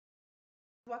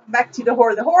Welcome back to the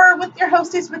Horror with your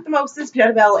hostess with the mostest,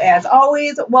 Jezebel, as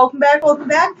always. Welcome back, welcome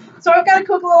back. So I've got a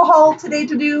quick little haul today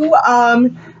to do,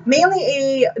 mainly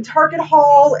a Target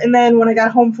haul, and then when I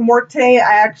got home from work today,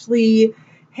 I actually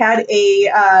had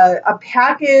a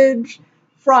package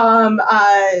from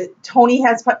Tony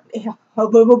Has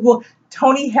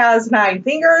Nine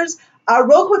Fingers.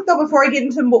 Real quick though, before I get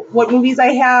into what movies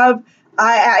I have,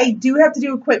 I do have to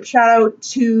do a quick shout out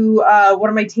to one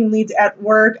of my team leads at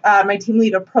work, my team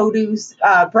lead of produce,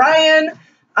 Brian.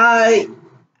 I've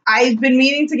been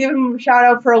meaning to give him a shout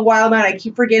out for a while now, and I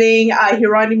keep forgetting. He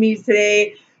reminded me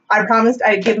today. I promised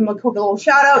I'd give him a quick little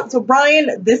shout out. So,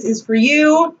 Brian, this is for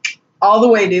you all the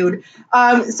way, dude.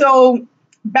 So,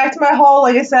 back to my haul.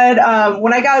 Like I said,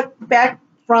 when I got back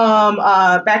from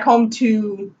back home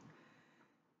to.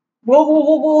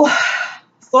 Whoa.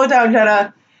 Slow it down,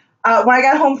 Jenna. When I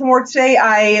got home from work today,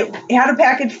 I had a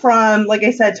package from, like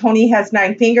I said, Tony Has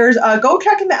Nine Fingers. Go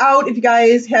check him out if you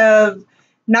guys have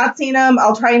not seen him.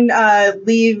 I'll try and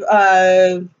leave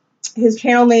his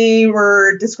channel name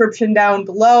or description down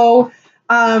below.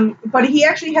 But he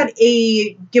actually had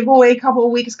a giveaway a couple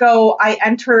of weeks ago. I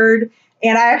entered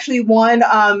and I actually won.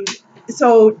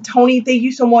 So, Tony, thank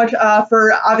you so much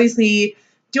for obviously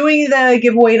doing the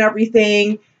giveaway and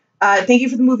everything. Thank you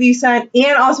for the movie you sent,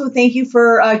 and also thank you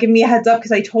for giving me a heads up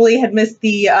because I totally had missed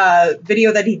the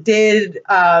video that he did,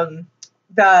 the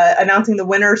announcing the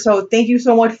winner. So thank you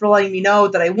so much for letting me know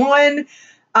that I won.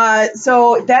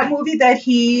 So that movie that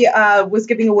he was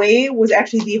giving away was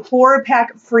actually the Horror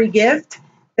Pack free gift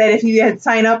that if you had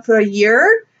signed up for a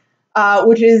year,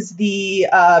 which is the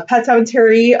Pet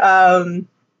Sematary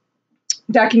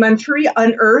documentary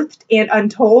Unearthed and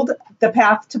Untold: The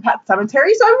Path to Pet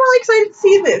Sematary. So I'm really excited to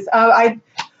see this. I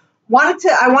wanted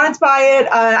to buy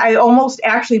it. I almost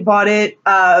actually bought it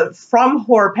from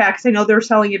Horror Packs. I know they're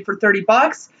selling it for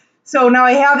 $30. So now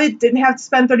I have it. Didn't have to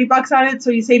spend $30 on it. So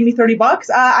you saved me $30.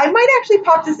 I might actually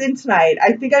pop this in tonight.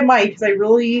 I think I might because I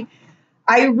really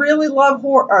love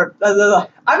horror.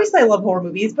 Obviously, I love horror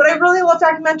movies, but I really love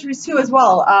documentaries too as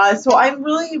well. So I'm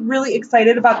really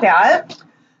excited about that.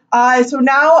 So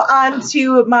now on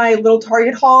to my little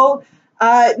Target haul.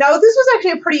 Now this was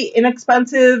actually a pretty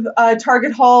inexpensive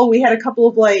Target haul. We had a couple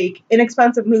of like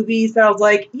inexpensive movies that I was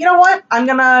like, you know what? I'm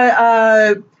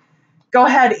gonna go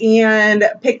ahead and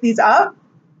pick these up.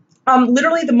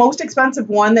 Literally the most expensive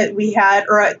one that we had,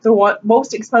 or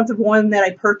most expensive one that I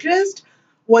purchased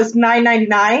was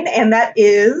 $9.99, and that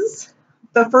is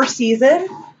the first season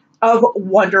of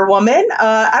Wonder Woman.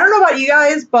 I don't know about you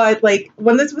guys, but like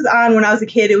when this was on when I was a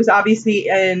kid, it was obviously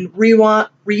in reruns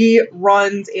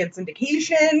and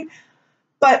syndication.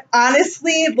 But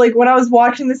honestly, like when I was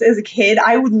watching this as a kid,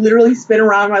 I would literally spin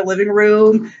around my living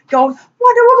room going,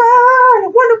 Wonder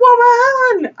Woman, Wonder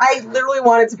Woman. I literally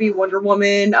wanted to be Wonder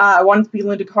Woman. I wanted to be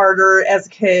Linda Carter as a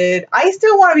kid. I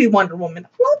still want to be Wonder Woman. I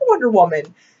love Wonder Woman.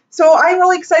 So I'm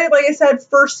really excited. Like I said,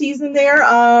 first season there.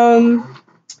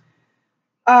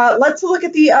 Let's look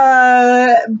at the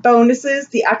bonuses,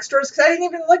 the extras, because I didn't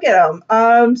even look at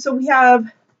them. So we have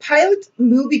pilot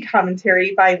movie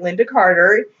commentary by Linda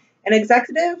Carter, and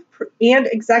executive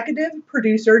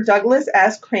producer Douglas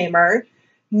S. Kramer,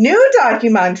 new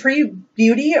documentary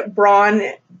Beauty, Brawn,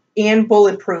 and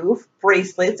Bulletproof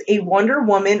Bracelets, a Wonder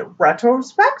Woman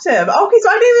retrospective. Okay, so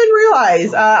I didn't even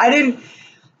realize. I didn't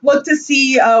look to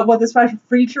see what the special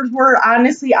features were.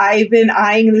 Honestly, I've been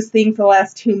eyeing this thing for the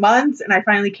last 2 months, and I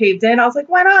finally caved in. I was like,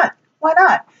 why not? Why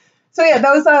not? So yeah,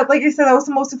 that was, like I said, that was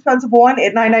the most expensive one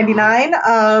at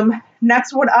 $9.99.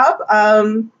 Next one up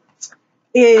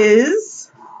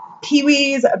is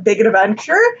Pee-wee's Big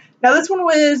Adventure. Now this one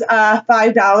was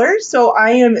 $5, so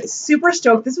I am super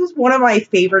stoked. This was one of my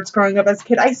favorites growing up as a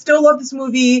kid. I still love this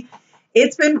movie.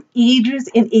 It's been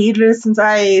ages and ages since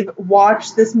I've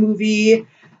watched this movie.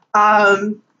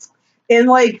 And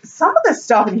like some of the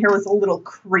stuff in here was a little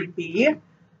creepy.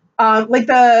 Like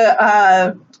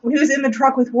when he was in the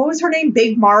truck with, what was her name?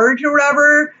 Big Marge or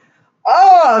whatever.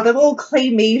 Oh, the little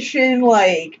claymation,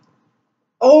 like,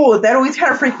 oh, that always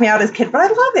kind of freaked me out as a kid, but I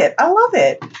love it. I love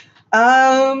it.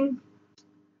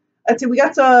 Let's see, we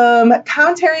got some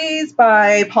commentaries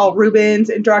by Paul Reubens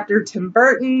and director Tim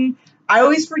Burton. I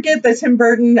always forget that Tim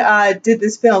Burton did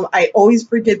this film. I always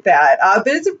forget that. But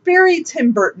it's a very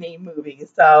Tim Burton-y movie.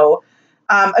 So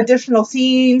additional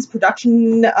scenes,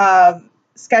 production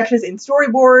sketches and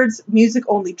storyboards,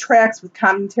 music-only tracks with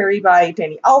commentary by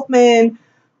Danny Elfman,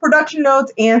 production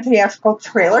notes, and theatrical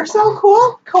trailer. So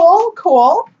cool.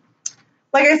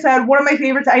 Like I said, one of my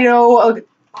favorites. I know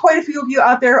quite a few of you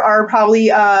out there are probably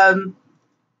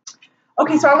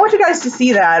okay, so I want you guys to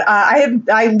see that.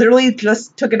 I literally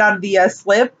just took it out of the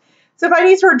slip. So if I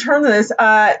need to return this,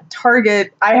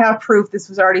 Target, I have proof this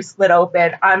was already split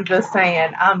open. I'm just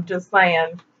saying. I'm just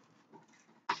saying.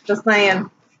 Just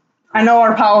saying. I know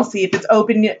our policy. If it's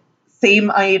open, same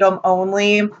item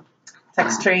only. It's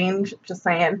exchange. Just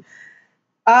saying.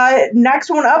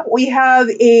 Next one up, we have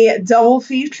a double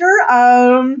feature.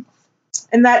 And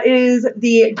that is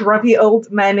the Grumpy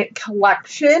Old Men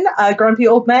collection. Grumpy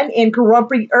Old Men and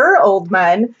Grumpier Old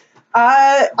Men.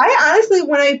 I honestly,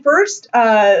 when I first,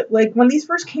 when these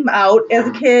first came out as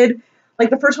a kid, like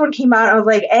the first one came out, I was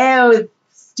like, oh,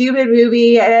 stupid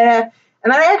movie. And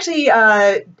then I actually,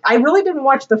 I really didn't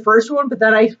watch the first one, but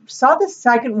then I saw the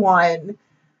second one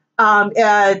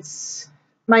at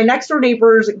my next door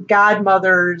neighbor's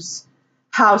godmother's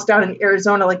house down in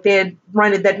Arizona. Like they had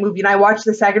rented that movie, and I watched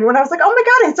the second one. I was like, oh my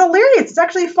God, it's hilarious. It's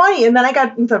actually funny. And then I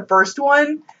got into the first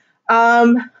one.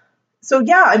 So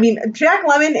yeah, I mean, Jack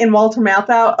Lemmon and Walter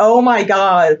Matthau, oh my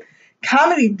God,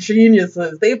 comedy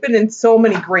geniuses. They've been in so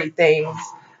many great things.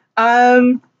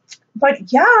 But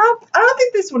yeah, I don't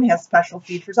think this one has special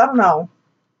features. I don't know.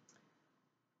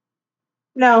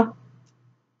 No.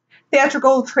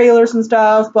 Theatrical trailers and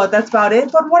stuff, but that's about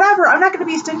it. But whatever, I'm not going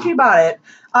to be stingy about it.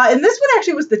 And this one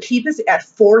actually was the cheapest at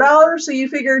 $4, so you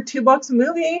figure $2 a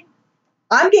movie.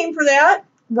 I'm game for that.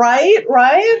 Right?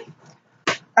 Right.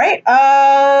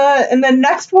 And then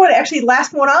next one, actually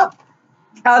last one up,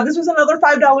 this was another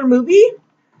 $5 movie,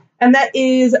 and that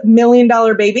is $1 Million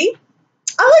Baby.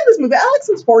 I like this movie. I like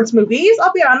some sports movies.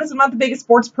 I'll be honest, I'm not the biggest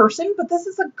sports person, but this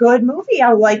is a good movie.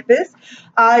 I like this.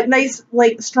 Nice,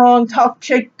 like, strong, tough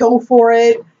chick, go for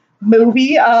it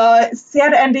movie.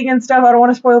 Sad ending and stuff. I don't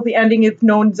want to spoil the ending if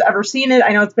no one's ever seen it. I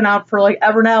know it's been out for, like,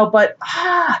 ever now, but,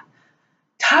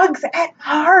 tugs at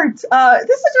heart. This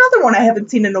is another one I haven't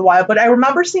seen in a while, but I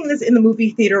remember seeing this in the movie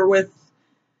theater with,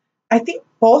 I think,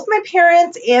 both my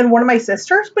parents and one of my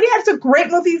sisters. But yeah, it's a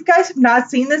great movie. If you guys have not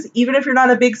seen this, even if you're not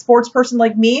a big sports person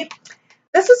like me,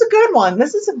 this is a good one.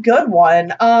 This is a good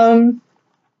one.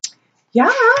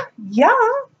 Yeah.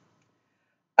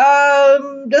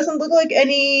 Doesn't look like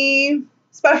any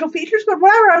special features, but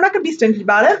whatever. I'm not gonna be stingy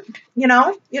about it. You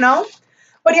know.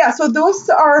 But yeah, so those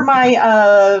are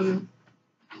my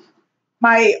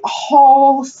my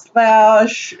haul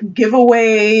 /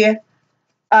 giveaway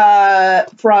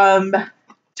from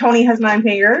Tony Has 9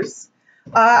 Fingers.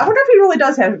 I wonder if he really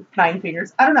does have 9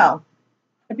 fingers. I don't know.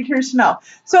 I'd be curious to know.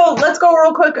 So let's go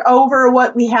real quick over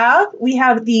what we have. We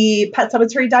have the Pet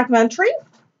Sematary documentary.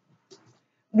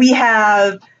 We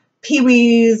have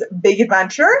Pee-wee's Big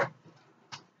Adventure.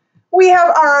 We have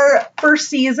our first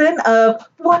season of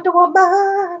Wonder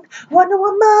Woman.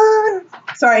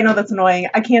 Sorry, I know that's annoying.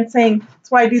 I can't sing. That's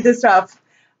why I do this stuff.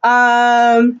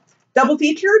 Double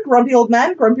feature, Grumpy Old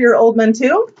Men, Grumpier Old Men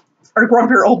 2. Or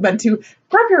Grumpier Old Men 2.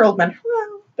 Grumpier Old Men.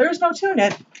 Well, there's no 2 in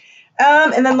it.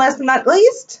 And then last but not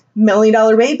least, $1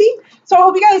 Million Baby. So I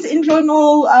hope you guys enjoyed my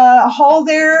little haul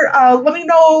there. Let me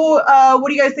know what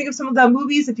do you guys think of some of the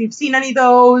movies, if you've seen any of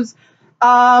those.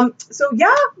 So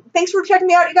yeah, thanks for checking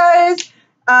me out, you guys.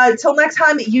 Till next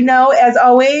time, as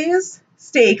always,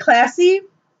 stay classy.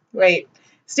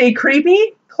 Stay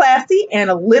creepy, classy, and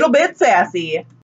a little bit sassy.